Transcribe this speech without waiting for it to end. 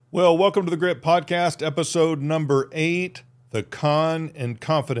Well, welcome to the Grit Podcast, episode number 8, The Con and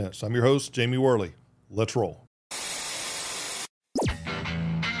Confidence. I'm your host, Jamie Worley. Let's roll.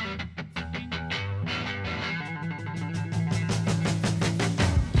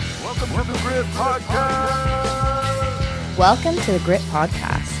 Welcome to the Grit Podcast. Welcome to the Grit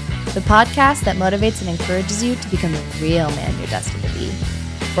Podcast, the podcast that motivates and encourages you to become the real man you're destined to be.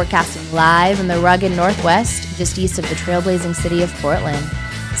 Forecasting live in the rugged Northwest, just east of the trailblazing city of Portland.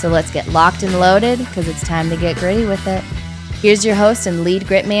 So let's get locked and loaded, because it's time to get gritty with it. Here's your host and lead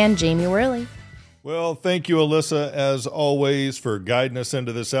grit man, Jamie Worley. Well, thank you, Alyssa, as always, for guiding us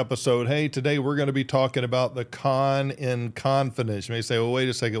into this episode. Hey, today we're going to be talking about the con in confidence. You may say, well, wait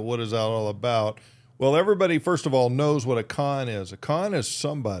a second, what is that all about? Well, everybody, first of all, knows what a con is. A con is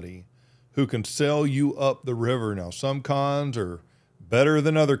somebody who can sell you up the river. Now, some cons are better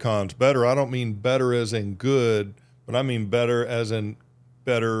than other cons. Better, I don't mean better as in good, but I mean better as in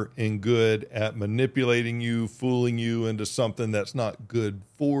better and good at manipulating you, fooling you into something that's not good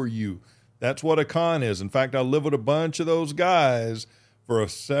for you. That's what a con is. In fact, I lived with a bunch of those guys for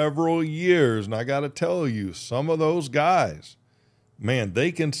several years, and I got to tell you, some of those guys, man,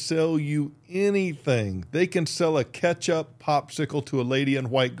 they can sell you anything. They can sell a ketchup popsicle to a lady in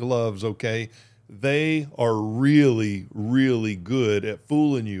white gloves, okay? They are really, really good at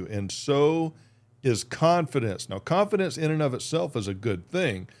fooling you, and so is confidence. Now, confidence in and of itself is a good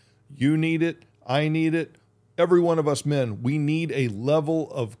thing. You need it. I need it. Every one of us men, we need a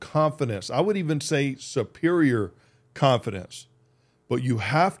level of confidence. I would even say superior confidence. But you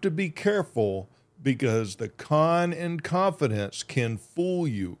have to be careful, because the con in confidence can fool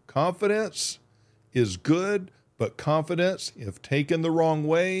you. Confidence is good, but confidence, if taken the wrong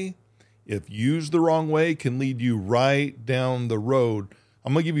way, if used the wrong way, can lead you right down the road.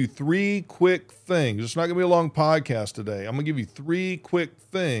 I'm going to give you 3 quick things. It's not going to be a long podcast today. I'm going to give you 3 quick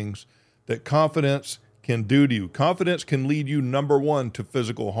things that confidence can do to you. Confidence can lead you, number 1, to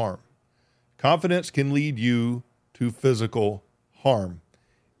physical harm. Confidence can lead you to physical harm.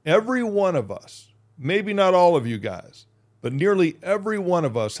 Every one of us, maybe not all of you guys, but nearly every one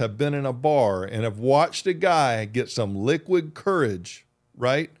of us have been in a bar and have watched a guy get some liquid courage,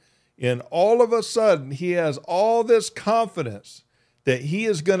 right? And all of a sudden, he has all this confidence that he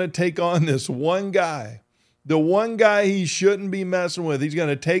is going to take on this one guy, the one guy he shouldn't be messing with. He's going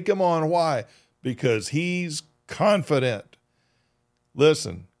to take him on. Why? Because he's confident.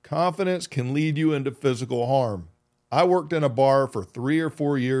 Listen, confidence can lead you into physical harm. I worked in a bar for 3 or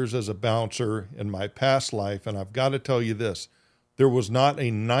 4 years as a bouncer in my past life, and I've got to tell you this. There was not a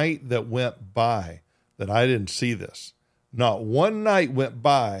night that went by that I didn't see this. Not one night went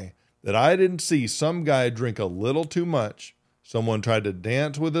by that I didn't see some guy drink a little too much. Someone tried to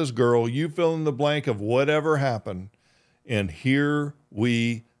dance with this girl. You fill in the blank of whatever happened. And here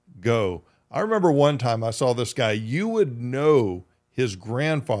we go. I remember one time I saw this guy. You would know his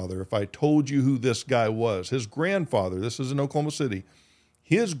grandfather if I told you who this guy was. His grandfather, this is in Oklahoma City,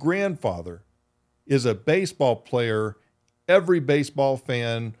 his grandfather is a baseball player every baseball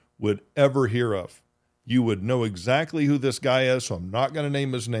fan would ever hear of. You would know exactly who this guy is, so I'm not going to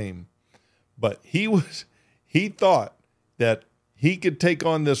name his name. But he thought that he could take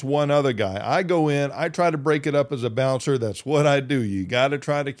on this one other guy. I go in, I try to break it up as a bouncer. That's what I do. You got to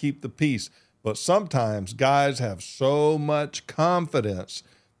try to keep the peace. But sometimes guys have so much confidence,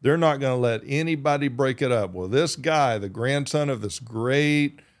 they're not going to let anybody break it up. Well, this guy, the grandson of this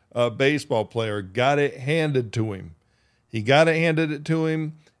great baseball player, got it handed to him. He got it handed to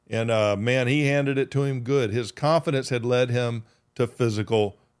him, and man, he handed it to him good. His confidence had led him to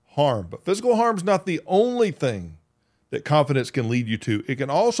physical harm. But physical harm's not the only thing that confidence can lead you to. It can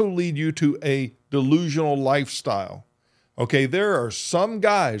also lead you to a delusional lifestyle. Okay, there are some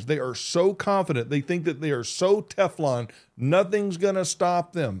guys, they are so confident, they think that they are so Teflon, nothing's going to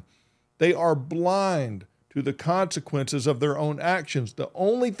stop them. They are blind to the consequences of their own actions. The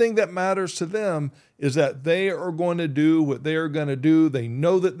only thing that matters to them is that they are going to do what they are going to do. They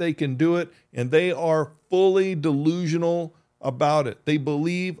know that they can do it, and they are fully delusional about it. They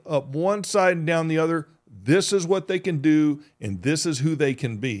believe up one side and down the other, this is what they can do, and this is who they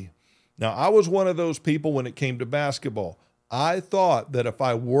can be. Now, I was one of those people when it came to basketball. I thought that if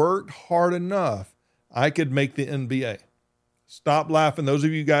I worked hard enough, I could make the NBA. Stop laughing. Those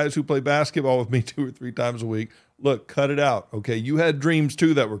of you guys who play basketball with me 2 or 3 times a week, look, cut it out. Okay, you had dreams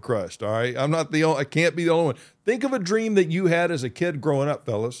too that were crushed. All right, I can't be the only one. Think of a dream that you had as a kid growing up,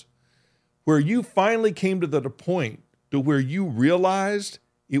 fellas, where you finally came to the point to where you realized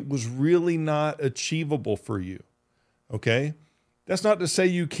it was really not achievable for you. Okay, that's not to say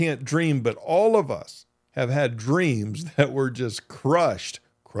you can't dream, but all of us have had dreams that were just crushed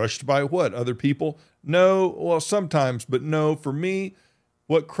Crushed by what? Other people? No, well, sometimes, but no, for me,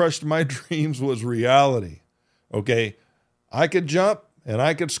 what crushed my dreams was reality. Okay, I could jump and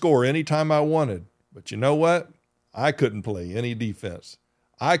I could score anytime I wanted, but you know what? I couldn't play any defense.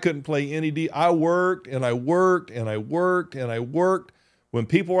 I couldn't play any I worked and I worked and I worked and I worked. When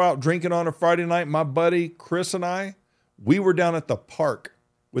people were out drinking on a Friday night, my buddy Chris and I, we were down at the park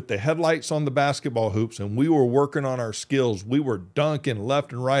with the headlights on the basketball hoops, and we were working on our skills. We were dunking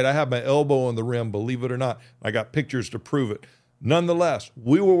left and right. I had my elbow on the rim, believe it or not. I got pictures to prove it. Nonetheless,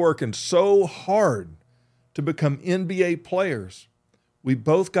 we were working so hard to become NBA players. We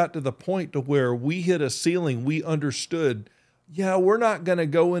both got to the point to where we hit a ceiling. We understood, yeah, we're not going to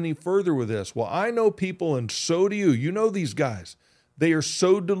go any further with this. Well, I know people, and so do you. You know these guys. They are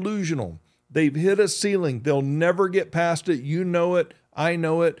so delusional. They've hit a ceiling. They'll never get past it. You know it. I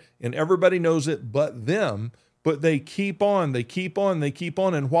know it. And everybody knows it but them. But they keep on. They keep on. They keep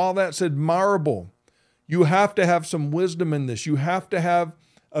on. And while that's admirable, you have to have some wisdom in this. You have to have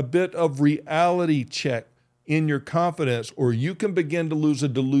a bit of reality check in your confidence, or you can begin to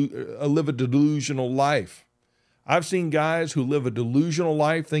live a delusional life. I've seen guys who live a delusional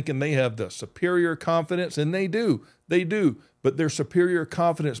life thinking they have the superior confidence, and they do, but their superior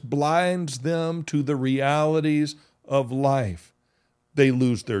confidence blinds them to the realities of life. They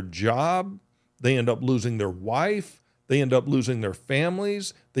lose their job, they end up losing their wife, they end up losing their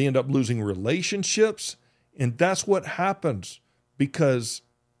families, they end up losing relationships, and that's what happens because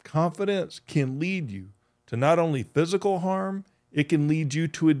confidence can lead you to not only physical harm, it can lead you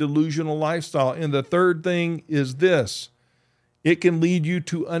to a delusional lifestyle. And the third thing is this: it can lead you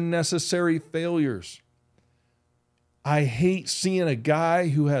to unnecessary failures. I hate seeing a guy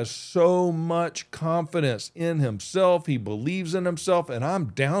who has so much confidence in himself. He believes in himself, and I'm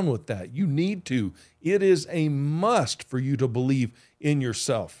down with that. You need to. It is a must for you to believe in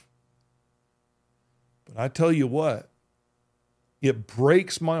yourself. But I tell you what, it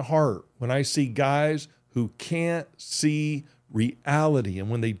breaks my heart when I see guys who can't see reality. And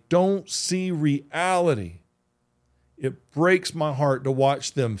when they don't see reality, it breaks my heart to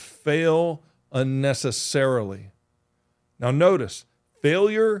watch them fail unnecessarily. Now notice,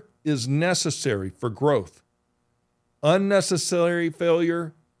 failure is necessary for growth. Unnecessary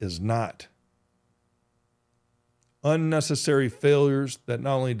failure is not. Unnecessary failures that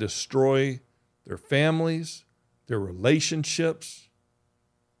not only destroy their families, their relationships,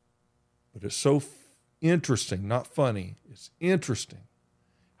 but it's so interesting, not funny. It's interesting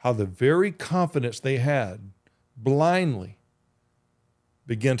how the very confidence they had blindly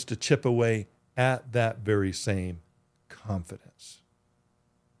begins to chip away at that very same confidence.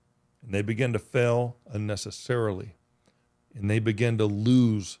 And they begin to fail unnecessarily. And they begin to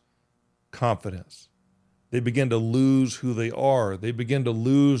lose confidence. They begin to lose who they are. They begin to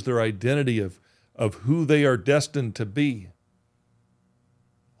lose their identity of who they are destined to be.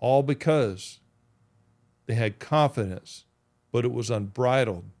 All because they had confidence, but it was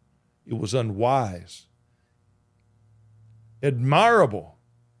unbridled. It was unwise. Admirable,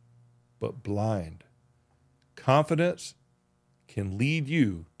 but blind. Confidence can lead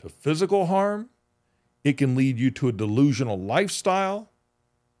you to physical harm. It can lead you to a delusional lifestyle.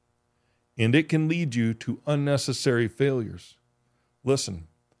 And it can lead you to unnecessary failures. Listen,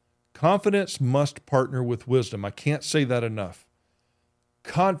 confidence must partner with wisdom. I can't say that enough.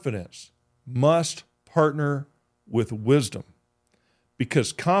 Confidence must partner with wisdom,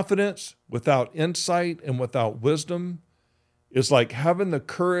 because confidence without insight and without wisdom is like having the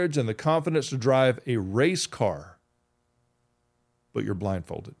courage and the confidence to drive a race car, but you're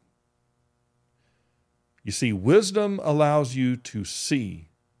blindfolded. You see, wisdom allows you to see.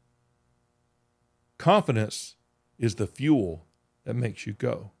 Confidence is the fuel that makes you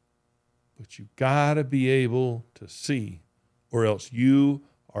go. But you gotta be able to see, or else you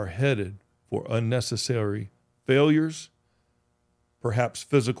are headed for unnecessary failures, perhaps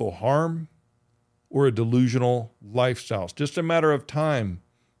physical harm, or a delusional lifestyle. It's just a matter of time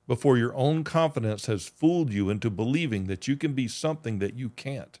before your own confidence has fooled you into believing that you can be something that you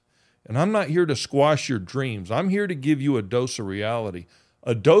can't. And I'm not here to squash your dreams. I'm here to give you a dose of reality.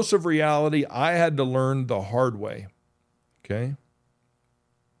 A dose of reality I had to learn the hard way. Okay?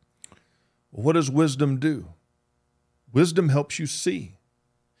 Well, what does wisdom do? Wisdom helps you see.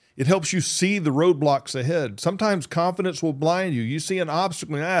 It helps you see the roadblocks ahead. Sometimes confidence will blind you. You see an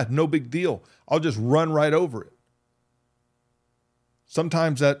obstacle, no big deal. I'll just run right over it.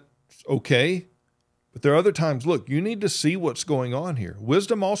 Sometimes that's okay, but there are other times, look, you need to see what's going on here.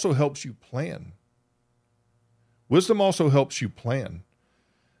 Wisdom also helps you plan. Wisdom also helps you plan.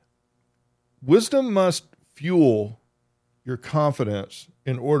 Wisdom must fuel your confidence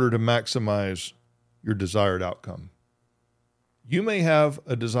in order to maximize your desired outcome. You may have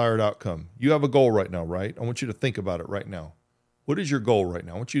a desired outcome. You have a goal right now, right? I want you to think about it right now. What is your goal right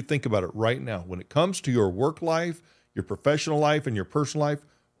now? I want you to think about it right now. When it comes to your work life, your professional life, and your personal life,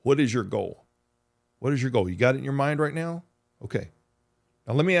 what is your goal? What is your goal? You got it in your mind right now? Okay.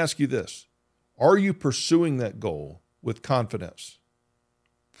 Now let me ask you this. Are you pursuing that goal with confidence?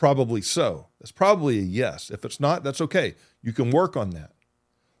 Probably so. That's probably a yes. If it's not, that's okay. You can work on that.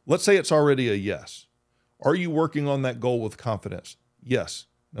 Let's say it's already a yes. Are you working on that goal with confidence? Yes.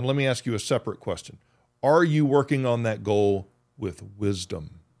 Now let me ask you a separate question. Are you working on that goal with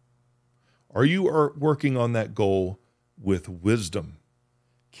wisdom? Are you working on that goal with wisdom?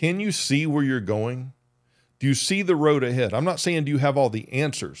 Can you see where you're going? Do you see the road ahead? I'm not saying do you have all the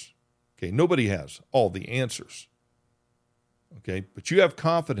answers. Okay, nobody has all the answers. Okay, but you have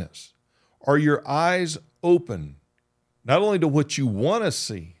confidence. Are your eyes open, not only to what you want to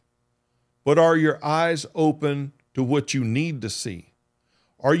see, but are your eyes open to what you need to see?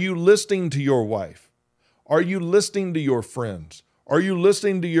 Are you listening to your wife? Are you listening to your friends? Are you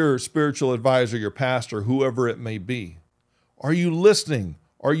listening to your spiritual advisor, your pastor, whoever it may be? Are you listening?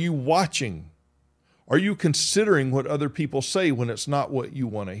 Are you watching? Are you considering what other people say when it's not what you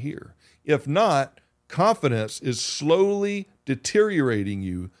want to hear? If not, confidence is slowly deteriorating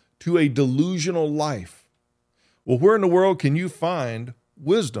you to a delusional life. Well, where in the world can you find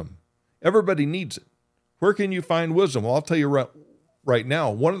wisdom? Everybody needs it. Where can you find wisdom? Well, I'll tell you right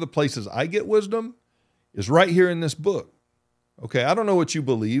now, one of the places I get wisdom is right here in this book. Okay, I don't know what you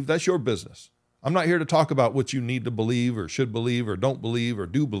believe. That's your business. I'm not here to talk about what you need to believe or should believe or don't believe or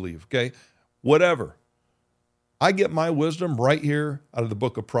do believe, okay? Whatever. I get my wisdom right here out of the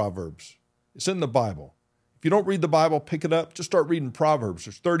book of Proverbs. It's in the Bible. If you don't read the Bible, pick it up. Just start reading Proverbs.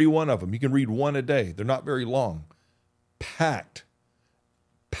 There's 31 of them. You can read one a day. They're not very long. Packed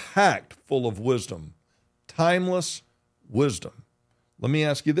full of wisdom. Timeless wisdom. Let me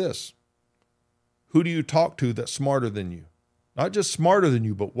ask you this. Who do you talk to that's smarter than you? Not just smarter than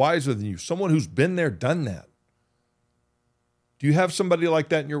you, but wiser than you. Someone who's been there, done that. Do you have somebody like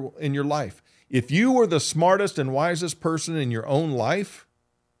that in your life? If you were the smartest and wisest person in your own life,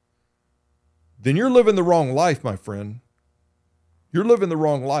 then you're living the wrong life, my friend. You're living the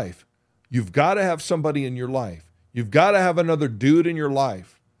wrong life. You've got to have somebody in your life. You've got to have another dude in your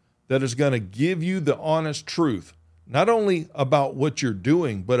life that is going to give you the honest truth, not only about what you're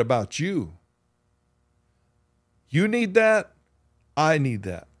doing, but about you. You need that. I need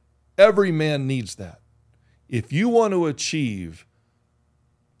that. Every man needs that. If you want to achieve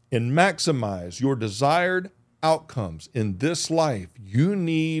and maximize your desired outcomes in this life, you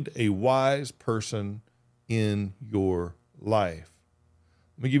need a wise person in your life.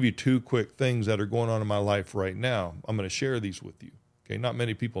 Let me give you two quick things that are going on in my life right now. I'm going to share these with you. Okay, not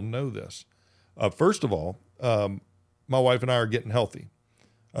many people know this. First of all, my wife and I are getting healthy.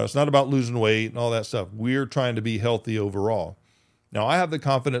 It's not about losing weight and all that stuff. We're trying to be healthy overall. Now, I have the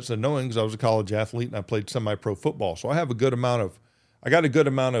confidence of knowing, because I was a college athlete and I played semi-pro football, so I got a good amount of,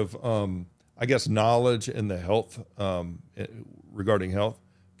 knowledge in the health, regarding health,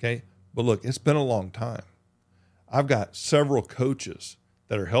 okay? But look, it's been a long time. I've got several coaches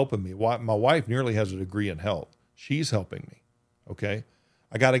that are helping me. My wife nearly has a degree in health. She's helping me, okay?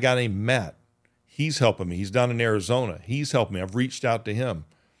 I got a guy named Matt. He's helping me. He's down in Arizona. He's helping me. I've reached out to him.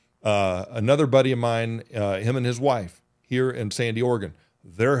 Another buddy of mine, him and his wife here in Sandy, Oregon,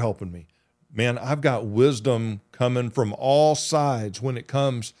 they're helping me. Man, I've got wisdom coming from all sides when it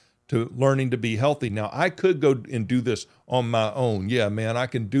comes to learning to be healthy. Now, I could go and do this on my own. Yeah, man, I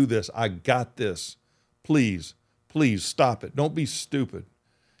can do this. I got this. Please stop it. Don't be stupid.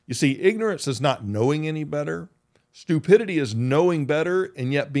 You see, ignorance is not knowing any better. Stupidity is knowing better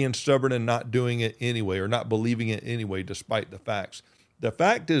and yet being stubborn and not doing it anyway, or not believing it anyway, despite the facts. The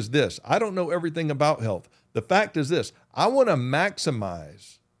fact is this: I don't know everything about health. The fact is this: I want to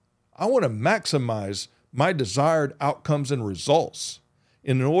maximize my desired outcomes and results.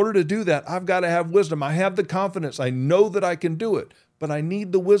 And in order to do that, I've got to have wisdom. I have the confidence. I know that I can do it, but I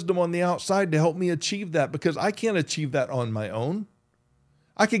need the wisdom on the outside to help me achieve that, because I can't achieve that on my own.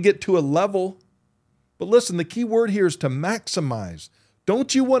 I could get to a level, but listen, the key word here is to maximize.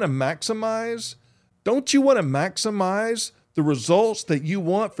 Don't you want to maximize? Don't you want to maximize the results that you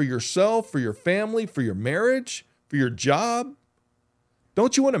want for yourself, for your family, for your marriage, for your job?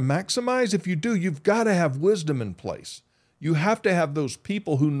 Don't you want to maximize? If you do, you've got to have wisdom in place. You have to have those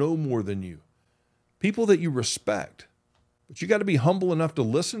people who know more than you, people that you respect. But you got to be humble enough to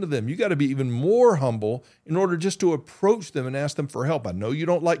listen to them. You got to be even more humble in order just to approach them and ask them for help. I know you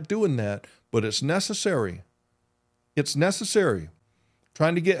don't like doing that, but it's necessary. It's necessary.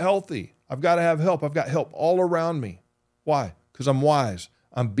 Trying to get healthy. I've got to have help. I've got help all around me. Why? Because I'm wise.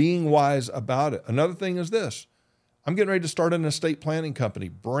 I'm being wise about it. Another thing is this. I'm getting ready to start an estate planning company,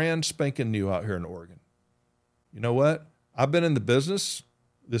 brand spanking new out here in Oregon. You know what? I've been in the business,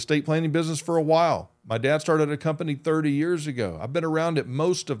 the estate planning business, for a while. My dad started a company 30 years ago. I've been around it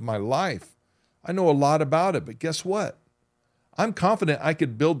most of my life. I know a lot about it, but guess what? I'm confident I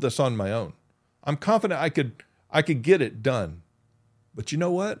could build this on my own. I'm confident I could get it done. But you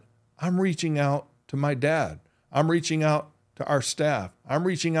know what? I'm reaching out to my dad. I'm reaching out to our staff. I'm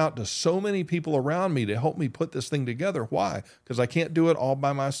reaching out to so many people around me to help me put this thing together. Why? Because I can't do it all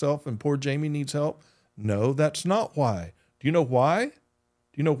by myself and poor Jamie needs help? No, that's not why. Do you know why? Do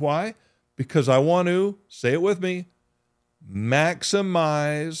you know why? Because I want to, say it with me,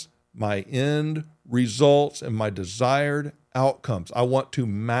 maximize my end results and my desired outcomes. I want to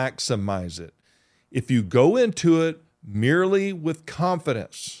maximize it. If you go into it merely with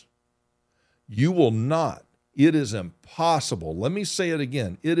confidence, you will not. It is impossible. Let me say it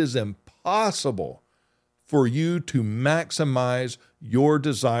again. It is impossible for you to maximize your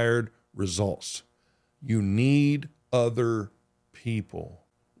desired results. You need other people.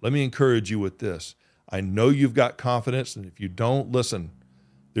 Let me encourage you with this. I know you've got confidence, and if you don't, listen,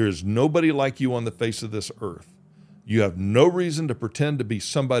 there is nobody like you on the face of this earth. You have no reason to pretend to be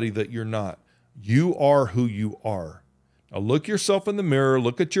somebody that you're not. You are who you are. Now look yourself in the mirror,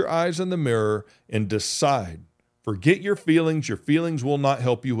 look at your eyes in the mirror, and decide. Forget your feelings. Your feelings will not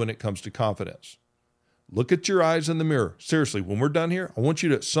help you when it comes to confidence. Look at your eyes in the mirror. Seriously, when we're done here, I want you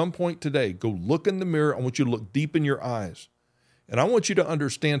to, at some point today, go look in the mirror. I want you to look deep in your eyes. And I want you to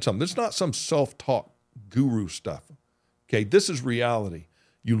understand something. This is not some self-talk guru stuff. Okay, this is reality.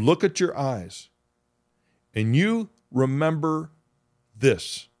 You look at your eyes and you remember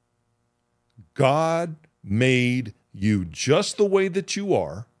this. God made you just the way that you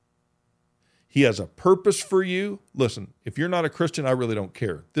are. He has a purpose for you. Listen, if you're not a Christian, I really don't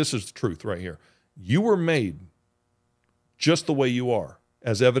care. This is the truth right here. You were made just the way you are,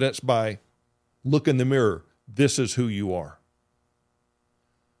 as evidenced by look in the mirror. This is who you are.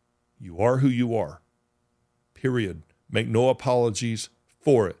 You are who you are. Period. Make no apologies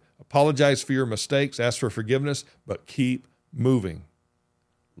for it. Apologize for your mistakes, ask for forgiveness, but keep moving.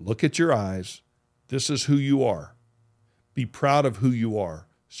 Look at your eyes. This is who you are. Be proud of who you are,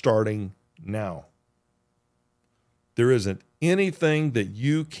 starting now. There isn't anything that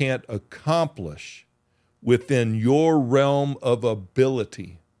you can't accomplish within your realm of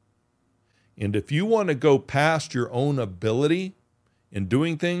ability. And if you want to go past your own ability in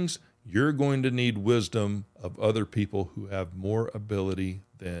doing things, you're going to need wisdom of other people who have more ability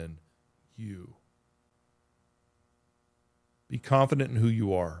than you. Be confident in who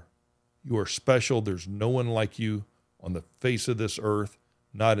you are. You are special. There's no one like you on the face of this earth,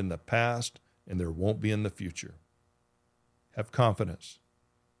 not in the past, and there won't be in the future. Have confidence.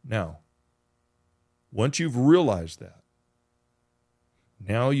 Now, once you've realized that,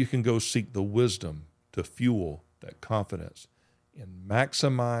 now you can go seek the wisdom to fuel that confidence and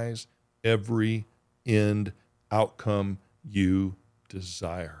maximize every end outcome you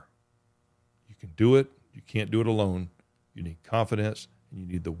desire. You can do it. You can't do it alone. You need confidence, and you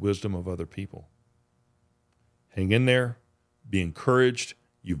need the wisdom of other people. Hang in there. Be encouraged.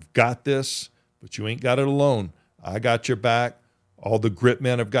 You've got this, but you ain't got it alone. I got your back. All the grit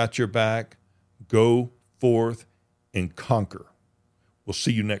men have got your back. Go forth and conquer. We'll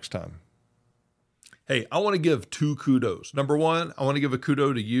see you next time. Hey, I want to give 2 kudos. Number 1, I want to give a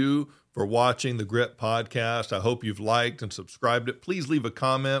kudo to you for watching the Grit Podcast. I hope you've liked and subscribed it. Please leave a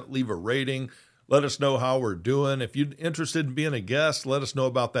comment, leave a rating. Let us know how we're doing. If you're interested in being a guest, let us know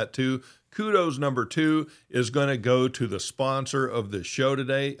about that too. Kudos number 2 is going to go to the sponsor of this show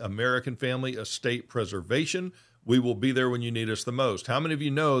today, American Family Estate Preservation. We will be there when you need us the most. How many of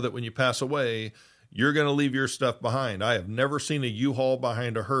you know that when you pass away, you're going to leave your stuff behind? I have never seen a U-Haul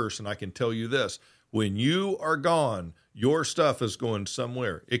behind a hearse, and I can tell you this. When you are gone, your stuff is going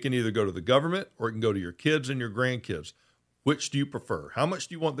somewhere. It can either go to the government or it can go to your kids and your grandkids. Which do you prefer? How much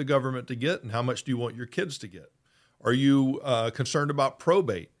do you want the government to get, and how much do you want your kids to get? Are you concerned about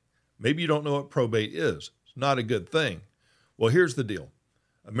probate? Maybe you don't know what probate is. It's not a good thing. Well, here's the deal.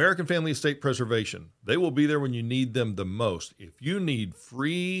 American Family Estate Preservation, they will be there when you need them the most. If you need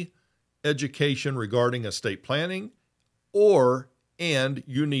free education regarding estate planning, and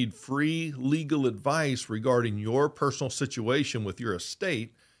you need free legal advice regarding your personal situation with your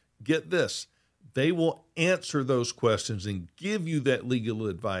estate, get this. They will answer those questions and give you that legal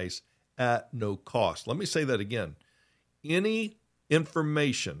advice at no cost. Let me say that again. Any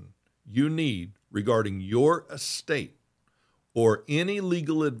information you need regarding your estate or any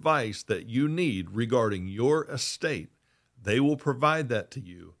legal advice that you need regarding your estate, they will provide that to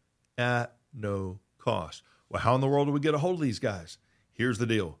you at no cost. Well, how in the world do we get a hold of these guys? Here's the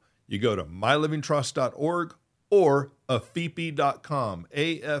deal. You go to mylivingtrust.org or afepi.com,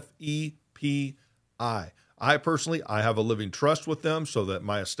 AFEPI. I personally have a living trust with them so that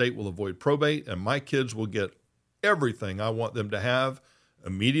my estate will avoid probate and my kids will get everything I want them to have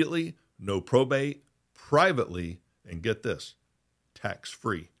immediately, no probate, privately, and get this,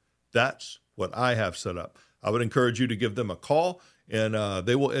 tax-free. That's what I have set up. I would encourage you to give them a call, and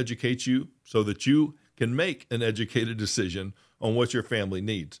they will educate you so that you can make an educated decision on what your family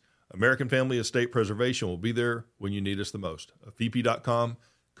needs. American Family Estate Preservation will be there when you need us the most. afepi.com.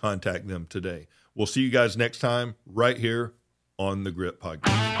 Contact them today. We'll see you guys next time right here on the Grit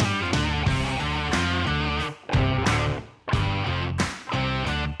Podcast.